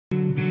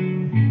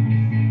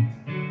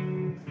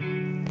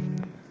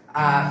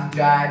I've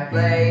tried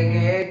playing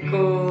it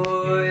cool,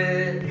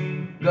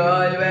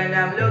 girl, when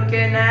I'm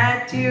looking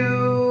at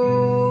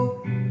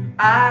you.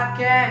 I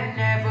can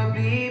never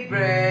be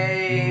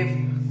brave,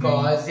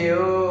 cause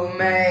you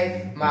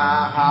make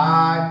my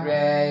heart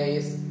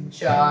race.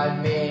 Shot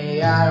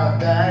me out of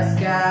the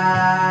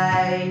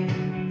sky,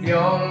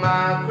 you're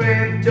my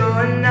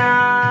kryptonite.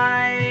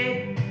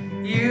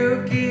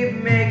 You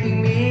keep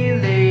making me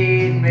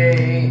lead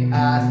me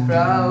as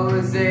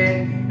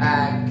frozen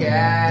and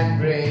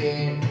can't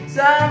breathe.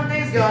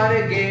 Something's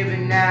gotta give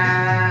it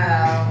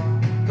now,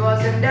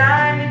 cause I'm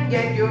dying to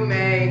get you,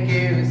 make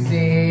you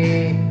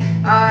see.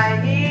 I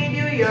need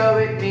you, you're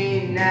with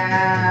me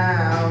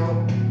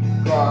now,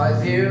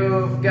 cause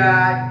you've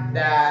got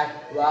that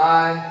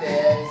one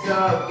thing.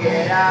 So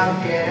get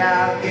out, get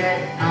out,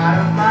 get out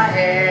of my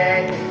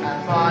head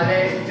and fall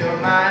into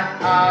my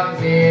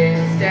arms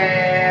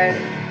instead.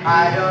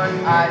 I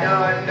don't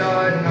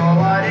know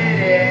what it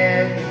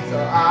is, so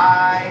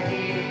I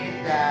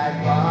need that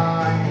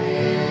one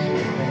thing.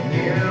 And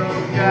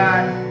you've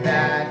got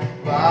that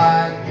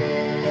one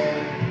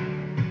thing.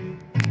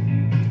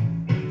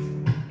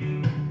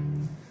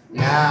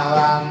 Now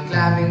I'm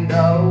climbing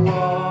the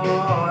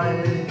wall,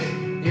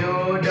 you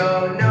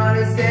don't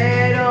notice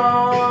it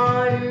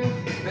on,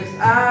 because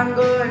I'm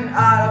going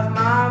out of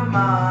my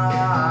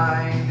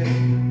mind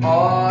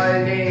all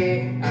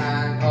day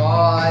and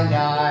all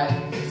night.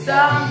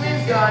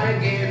 Something's gonna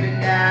give it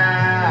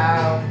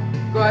now,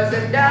 cause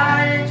I'm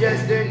dying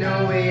just to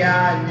know we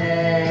are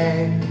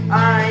next.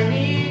 I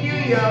need you,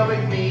 you're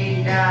with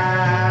me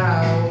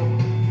now,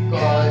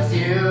 cause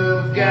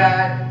you've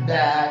got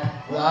that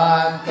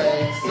one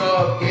thing.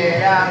 So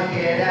get out,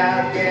 get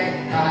out, get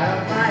out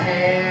of my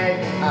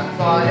head. I'm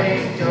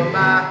falling to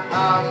my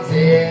arms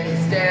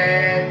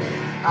instead.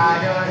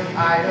 I don't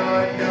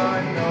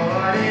know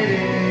what it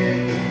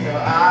is, so I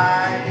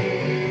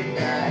need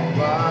that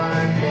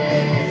one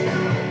thing. So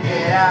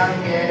get out,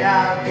 get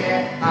out,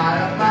 get out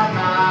of my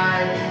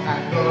mind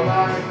and go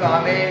on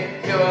coming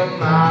to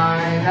my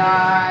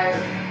life.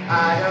 I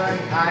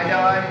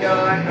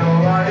don't know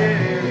what it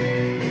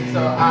is,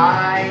 so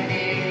I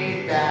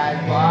need that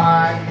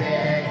one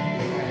thing,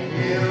 and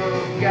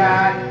you've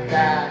got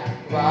that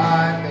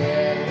one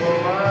thing.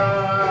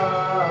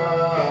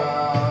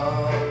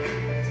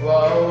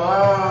 Whoa,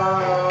 whoa,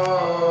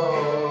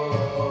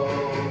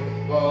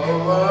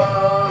 whoa.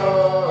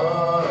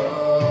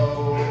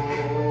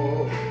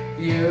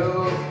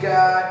 You've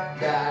got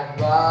that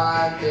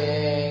one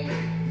thing.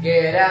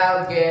 Get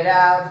out, get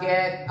out,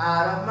 get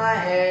out of my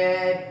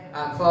head.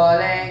 I'm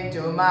falling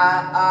to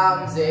my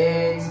arms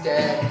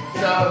instead.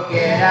 So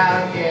get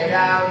out, get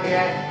out,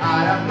 get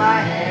out of my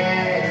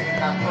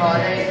head. I'm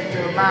falling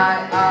to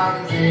my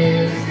arms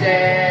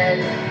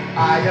instead.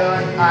 I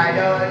don't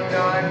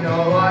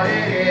know what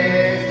it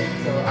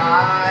is, so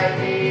I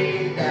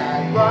need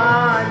that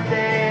one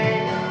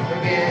thing. So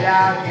get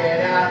out, get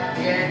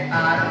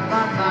out of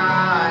my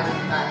mind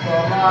and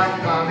come on,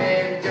 come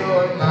into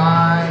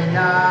my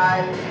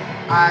life.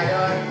 I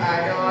don't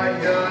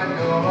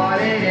know what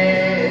it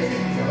is,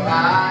 so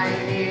I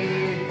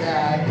need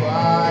that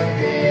one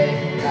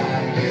thing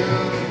that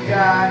you've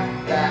got.